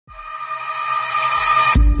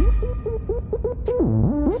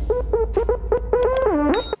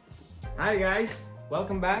Hi guys,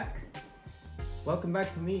 welcome back. Welcome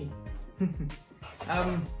back to me.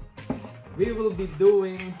 We will be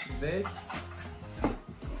doing this.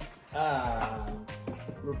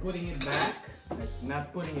 We're putting it back, like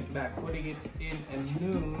not putting it back, putting it in a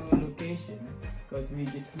new location because we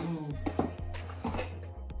just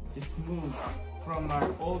moved from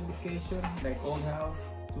our old location, like old house,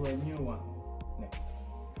 to a new one.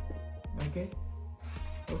 Okay,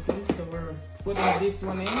 so we're putting this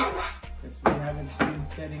one in because we haven't been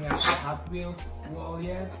setting up the Hot Wheels wall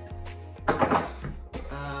yet.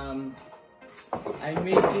 I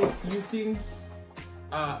made this using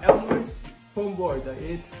Elmer's foam board.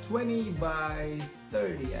 It's 20 by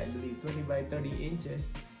 30, I believe, 20 by 30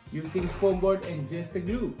 inches, using foam board and just the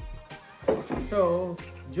glue. So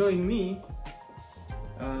join me,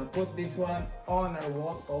 put this one on our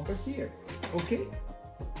wall over here. Okay,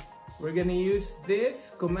 we're gonna use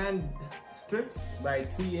this command strips by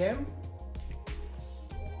 3M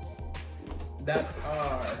that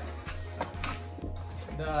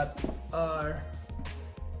are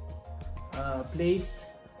placed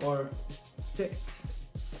or sticked.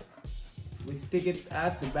 We stick it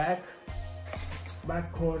at the back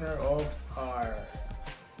corner of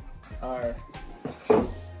our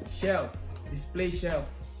shelf, display shelf,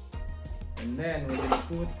 and then we're gonna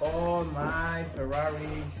put all my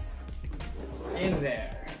Ferraris in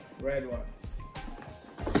there. Red ones,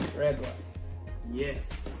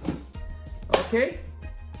 yes. Okay,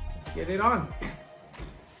 let's get it on.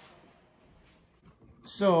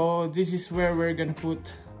 So this is where we're gonna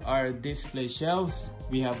put our display shelves.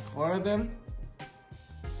 We have 4 of them,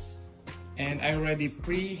 and I already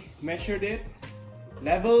pre-measured it.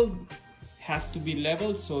 Leveled, has to be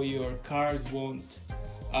leveled so your cars won't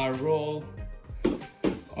roll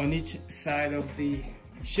on each side of the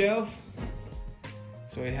shelf.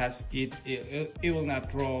 So it will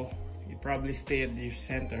not roll. It probably stay at the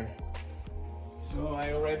center. So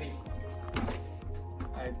I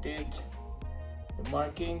did the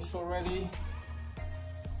markings already.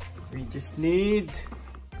 We just need,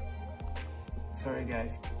 sorry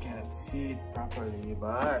guys, cannot see it properly,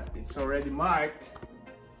 but it's already marked.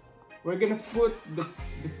 We're gonna put the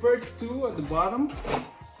first 2 at the bottom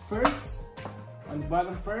first,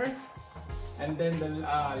 and then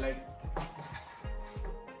the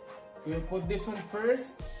we'll put this one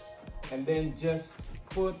first, and then just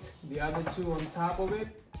put the other 2 on top of it,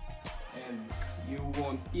 and you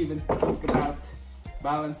won't even think about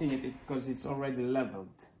balancing it because it's already leveled.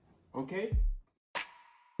 Okay?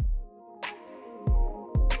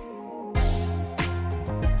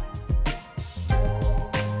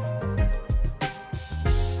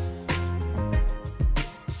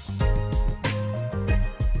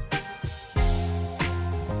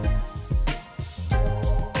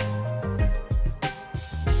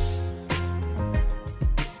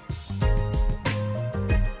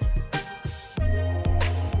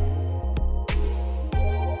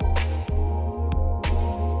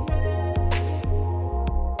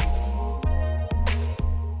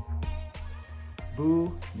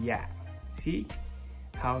 Yeah, see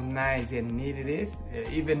how nice and neat it is.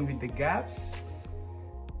 Even with the gaps,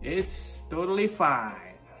 it's totally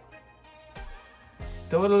fine. It's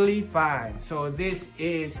totally fine. So this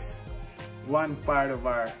is one part of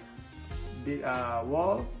our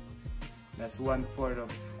wall. That's 1/4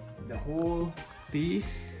 of the whole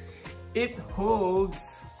piece. It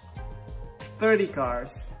holds 30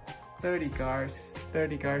 cars.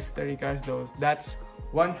 That's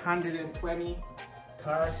 120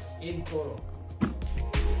 cars in total.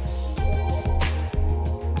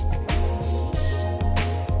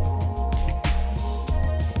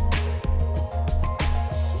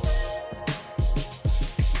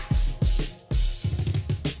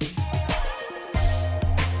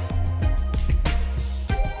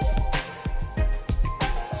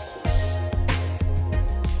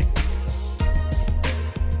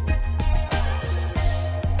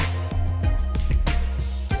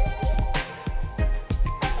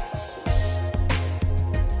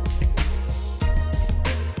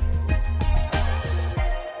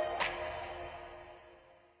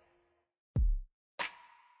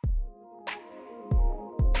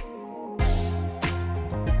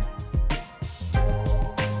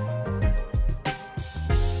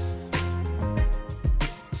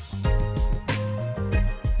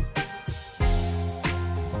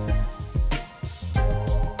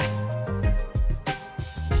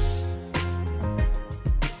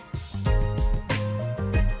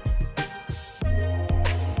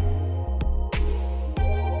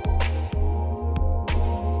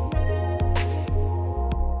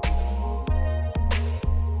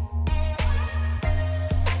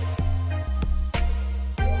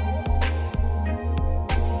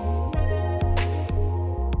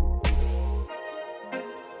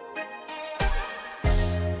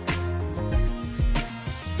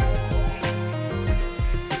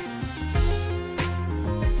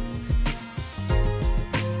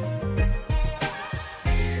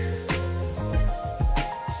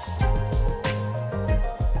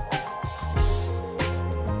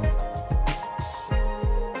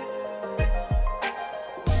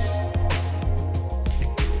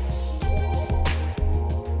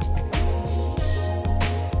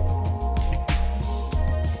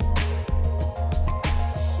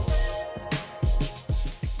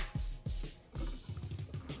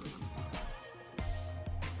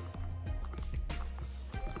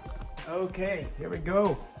 Okay, here we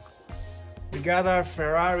go. We got our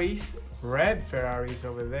Ferraris, red Ferraris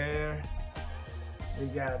over there. We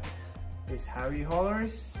got these Harry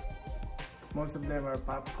haulers. Most of them are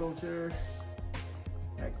pop culture,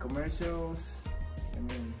 like commercials. I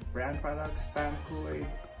mean, brand products, Spam Kool-Aid,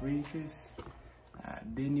 Reese's,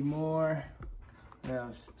 Dinty Moore, what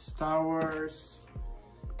else? Star Wars.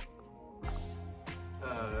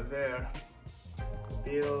 There,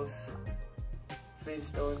 Beatles,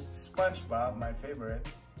 Flintstone, SpongeBob, my favorite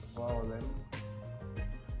of all of them.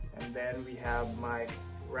 And then we have my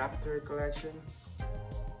Raptor collection.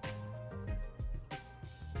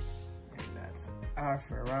 And that's our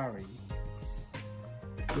Ferrari.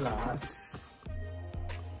 Plus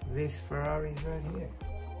this Ferrari's right here.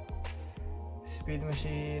 Speed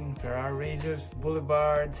Machine, Ferrari Racers,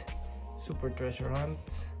 Boulevard, Super Treasure Hunt.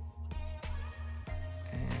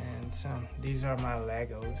 And some, these are my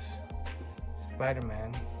Legos.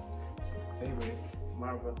 Spider-Man, it's my favorite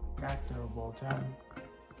Marvel character of all time.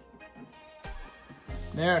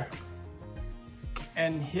 There.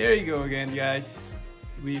 And here you go again, guys.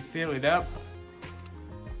 We fill it up.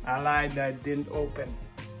 I lied, that I didn't open.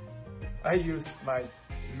 I used my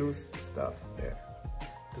loose stuff there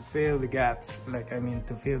to fill the gaps,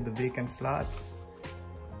 to fill the vacant slots.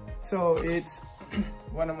 So it's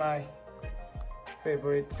one of my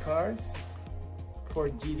favorite cars,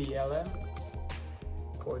 Ford GT,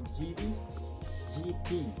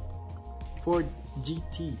 Ford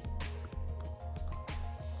GT.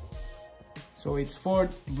 So it's Ford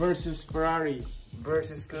versus Ferrari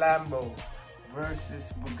versus Lambo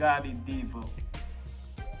versus Bugatti Divo.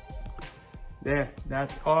 There,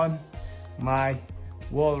 that's on my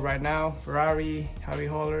wall right now. Ferrari, Harry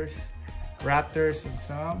haulers, Raptors, and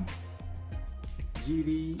some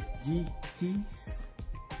GTs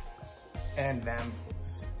and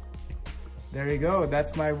Lambos. There you go,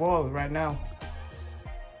 that's my wall right now.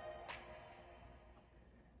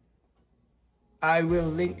 I will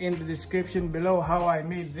link in the description below how I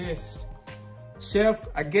made this shelf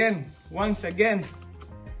once again.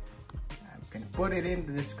 I can put it in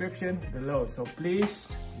the description below, so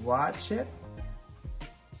please watch it.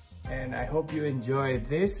 And I hope you enjoy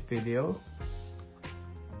this video.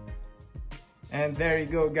 And there you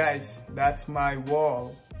go, guys, that's my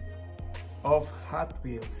wall of Hot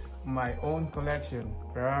Wheels, my own collection.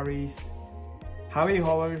 Ferraris, Harry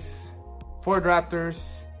haulers, Ford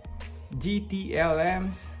Raptors,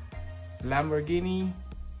 GTLMs, Lamborghini,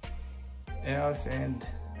 else, and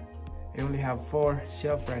I only have 4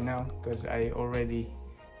 shelves right now because I already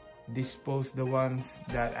disposed the ones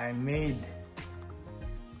that I made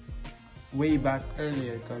way back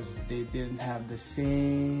earlier because they didn't have the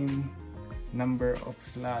same number of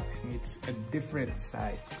slots and it's a different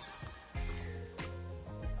size.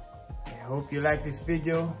 I hope you like this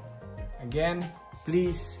video. Again,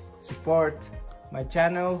 please support my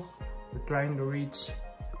channel. We're trying to reach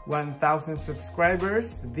 1,000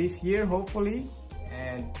 subscribers this year, hopefully,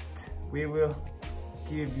 and we will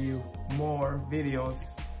give you more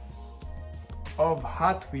videos of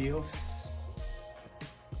Hot Wheels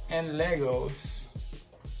and Legos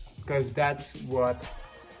because that's what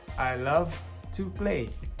I love to play.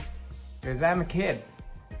 Because I'm a kid,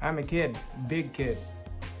 big kid.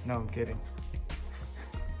 No, I'm kidding.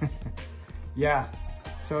 Yeah,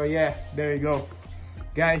 so yeah, there you go.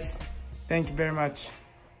 Guys, thank you very much.